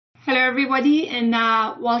Hello, everybody, and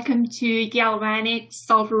welcome to Galvanic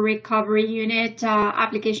Sulfur Recovery Unit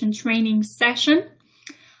application training session.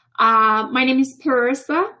 My name is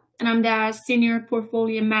Parisa, and I'm the Senior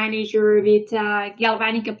Portfolio Manager with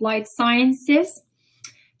Galvanic Applied Sciences.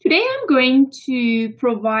 Today, I'm going to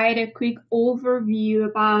provide a quick overview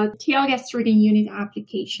about tail gas treating unit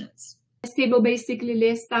applications. This table basically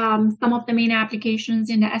lists some of the main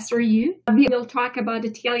applications in the SRU. We will talk about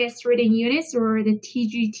the tail gas treating units, or the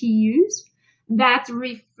TGTUs. That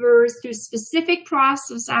refers to a specific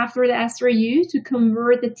process after the SRU to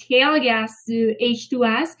convert the tail gas to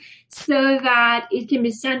H2S so that it can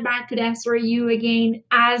be sent back to the SRU again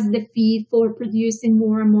as the feed for producing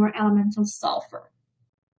more and more elemental sulfur.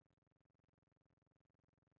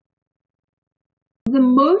 The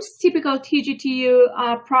most typical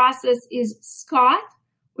TGTU process is SCOT,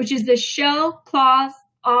 which is the shell cloth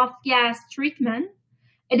off gas treatment.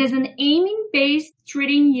 It is an amine-based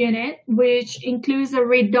treating unit, which includes a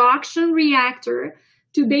reduction reactor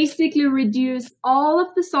to basically reduce all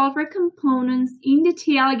of the sulfur components in the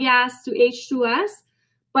tail gas to H2S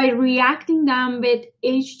by reacting them with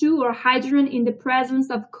H2 or hydrogen in the presence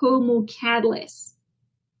of COMO catalysts.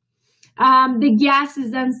 The gas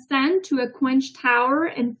is then sent to a quench tower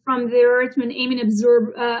and from there to an amine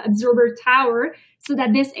absorber tower so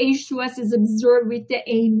that this H2S is absorbed with the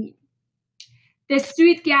amine. The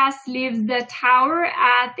sweet gas leaves the tower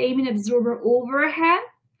at the amine absorber overhead,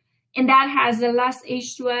 and that has as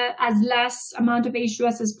less amount of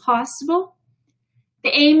H2S as possible.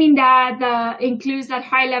 The amine that includes that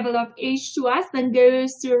high level of H2S then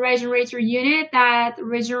goes to a regenerator unit that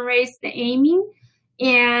regenerates the amine,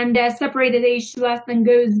 and separated H2S then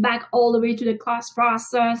goes back all the way to the class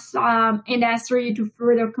process in the SRU to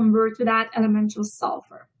further convert to that elemental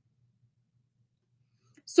sulfur.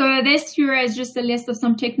 So this here is just a list of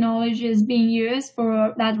some technologies being used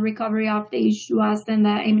for that recovery of the H2S and the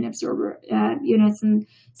amine absorber units, and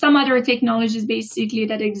some other technologies basically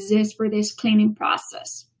that exist for this cleaning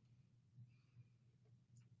process.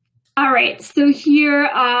 All right, so here,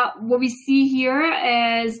 what we see here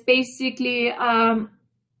is basically a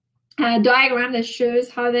diagram that shows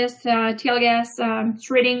how this tail gas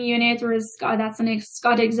treating unit, or SCOT, that's a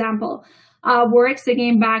SCOT example, works,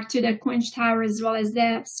 again back to the quench tower as well as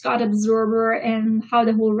the SCOT absorber, and how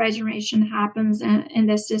the whole regeneration happens in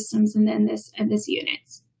the systems and in this unit.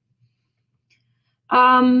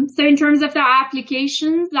 So in terms of the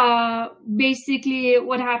applications, basically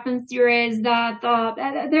what happens here is that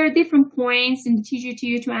there are different points in the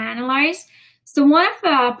TGTU to analyze. So one of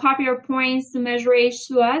the popular points to measure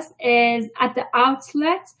H2S is at the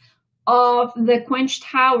outlet of the quench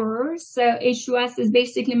tower. So H2S is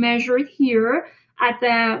basically measured here at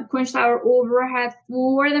the quench tower overhead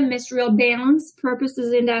for the material balance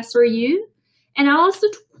purposes in the SRU, and also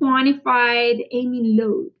to quantify the amine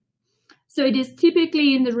load. So it is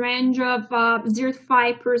typically in the range of 0 to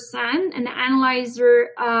 5%, and the analyzer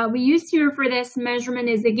we use here for this measurement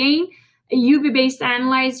is, again, a UV-based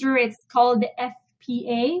analyzer. It's called the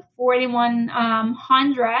FPA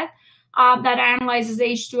 4100 that analyzes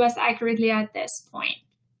H2S accurately at this point.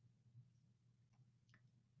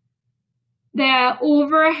 The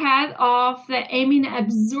overhead of the amine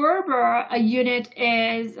absorber unit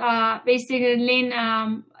is basically lean,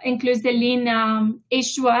 includes the lean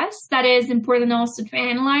H2S. That is important also to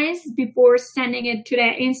analyze before sending it to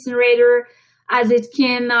the incinerator, as it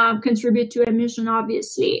can contribute to emission,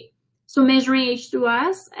 obviously. So measuring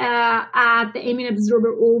H2S at the amine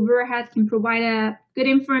absorber overhead can provide good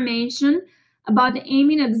information about the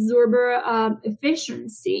amine absorber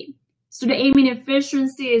efficiency. So the amine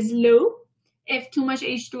efficiency is low if too much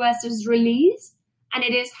H2S is released, and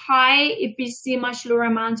it is high if we see much lower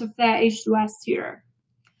amount of the H2S here.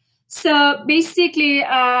 So basically,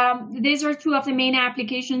 these are two of the main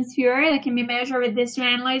applications here that can be measured with this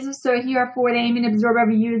analyzer. So here for the amine absorber,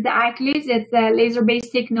 we use the acrylics. It's a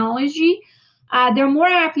laser-based technology. There are more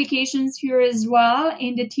applications here as well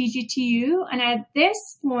in the TGTU. And at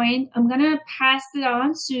this point, I'm going to pass it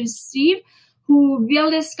on to Steve, who will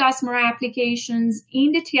discuss more applications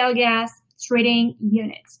in the tail gas treating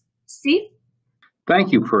units. Steve?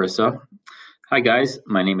 Thank you, Parisa. Hi guys,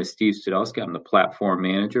 my name is Steve Studowski. I'm the platform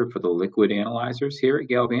manager for the liquid analyzers here at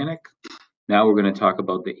Galvanic. Now we're going to talk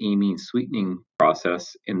about the amine sweetening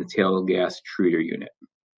process in the tail gas treater unit.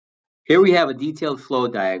 Here we have a detailed flow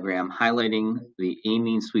diagram highlighting the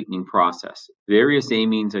amine sweetening process. Various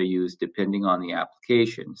amines are used depending on the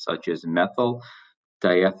application, such as methyl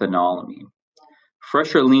diethanolamine.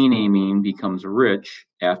 Fresh or lean amine becomes rich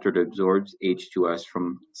after it absorbs H2S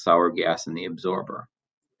from sour gas in the absorber.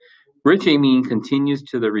 Rich amine continues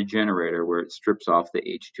to the regenerator where it strips off the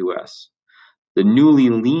H2S. The newly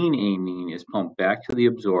lean amine is pumped back to the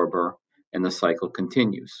absorber and the cycle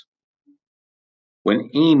continues. When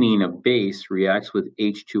amine, a base, reacts with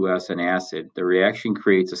H2S, an acid, the reaction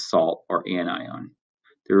creates a salt or anion.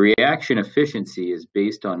 The reaction efficiency is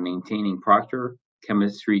based on maintaining Proctor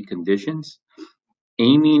chemistry conditions.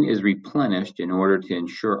 Amine is replenished in order to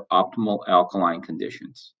ensure optimal alkaline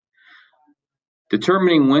conditions.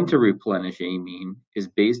 Determining when to replenish amine is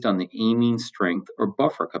based on the amine strength or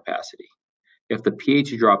buffer capacity. If the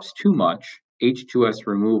pH drops too much, H2S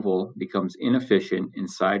removal becomes inefficient and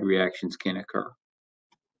side reactions can occur.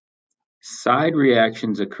 Side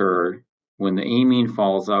reactions occur when the amine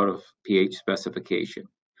falls out of pH specification.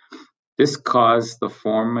 This causes the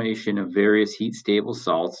formation of various heat-stable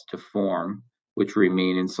salts to form, which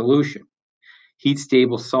remain in solution.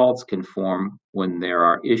 Heat-stable salts can form when there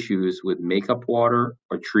are issues with makeup water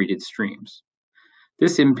or treated streams.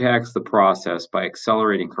 This impacts the process by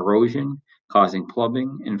accelerating corrosion, causing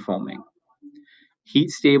plumbing and foaming.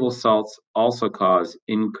 Heat-stable salts also cause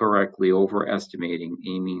incorrectly overestimating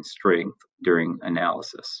amine strength during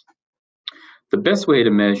analysis. The best way to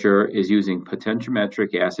measure is using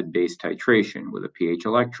potentiometric acid-base titration with a pH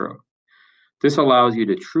electrode. This allows you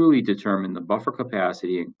to truly determine the buffer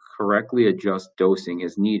capacity and correctly adjust dosing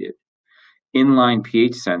as needed. Inline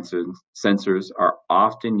pH sensors are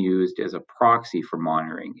often used as a proxy for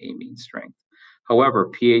monitoring amine strength. However,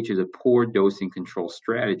 pH is a poor dosing control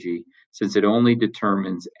strategy since it only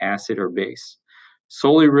determines acid or base.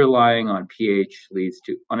 Solely relying on pH leads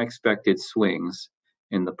to unexpected swings,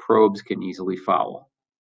 and the probes can easily foul.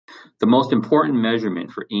 The most important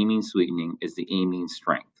measurement for amine sweetening is the amine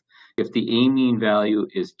strength. If the amine value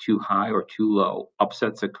is too high or too low,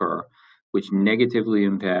 upsets occur, which negatively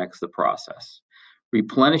impacts the process.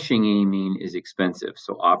 Replenishing amine is expensive,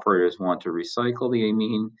 so operators want to recycle the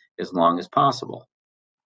amine as long as possible.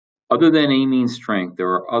 Other than amine strength, there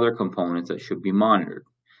are other components that should be monitored.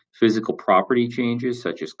 Physical property changes,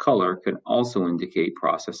 such as color, can also indicate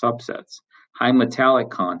process upsets. High metallic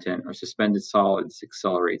content or suspended solids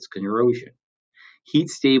accelerates corrosion.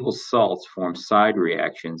 Heat-stable salts form side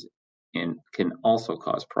reactions and can also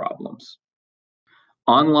cause problems.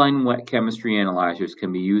 Online wet chemistry analyzers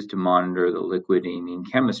can be used to monitor the liquid amine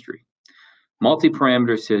chemistry.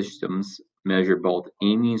 Multi-parameter systems measure both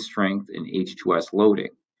amine strength and H2S loading.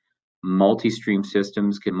 Multi-stream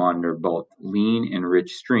systems can monitor both lean and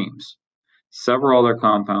rich streams. Several other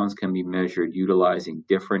compounds can be measured utilizing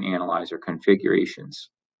different analyzer configurations.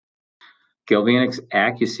 Galvanic's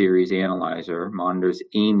AccuSeries analyzer monitors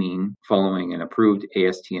amine following an approved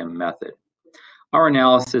ASTM method. Our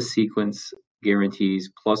analysis sequence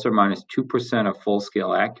guarantees plus or minus 2% of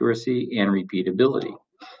full-scale accuracy and repeatability.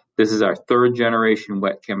 This is our third generation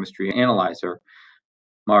wet chemistry analyzer,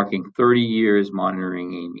 marking 30 years monitoring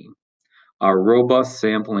amine. Our robust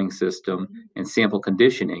sampling system and sample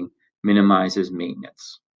conditioning minimizes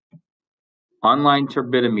maintenance. Online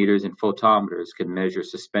turbidimeters and photometers can measure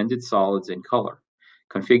suspended solids and color.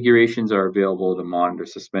 Configurations are available to monitor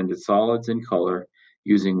suspended solids and color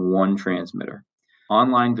using one transmitter.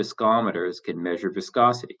 Online viscometers can measure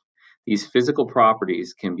viscosity. These physical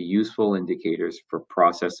properties can be useful indicators for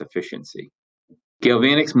process efficiency.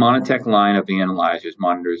 Galvanic's Monotech line of analyzers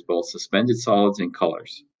monitors both suspended solids and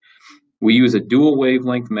colors. We use a dual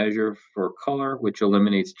wavelength measure for color, which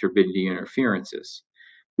eliminates turbidity interferences.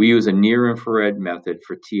 We use a near-infrared method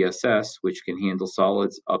for TSS, which can handle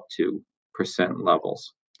solids up to percent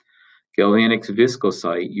levels. Galvanic's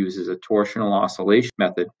Viscosite uses a torsional oscillation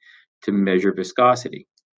method to measure viscosity.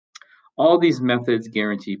 All these methods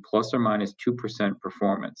guarantee plus or minus 2%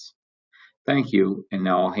 performance. Thank you, and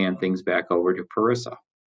now I'll hand things back over to Parisa.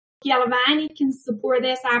 Galvanic can support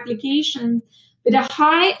this application with a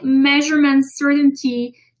high measurement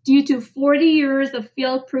certainty due to 40 years of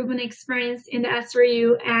field-proven experience in the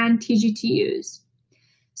SRU and TGTUs.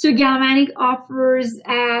 So Galvanic offers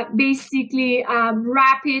basically a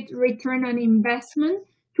rapid return on investment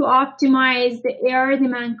to optimize the air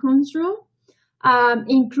demand control,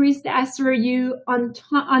 increase the SRU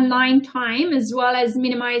online time, as well as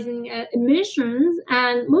minimizing emissions,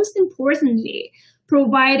 and most importantly,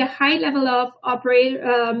 provide a high level of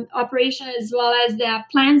operation as well as the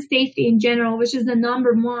plant safety in general, which is the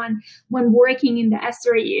number one when working in the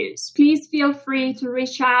SRUs. Please feel free to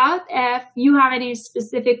reach out if you have any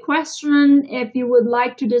specific question, if you would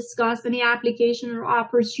like to discuss any application or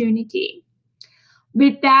opportunity.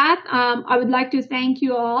 With that, I would like to thank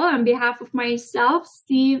you all on behalf of myself,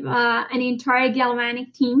 Steve, and the entire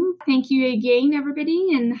Galvanic team. Thank you again,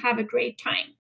 everybody, and have a great time.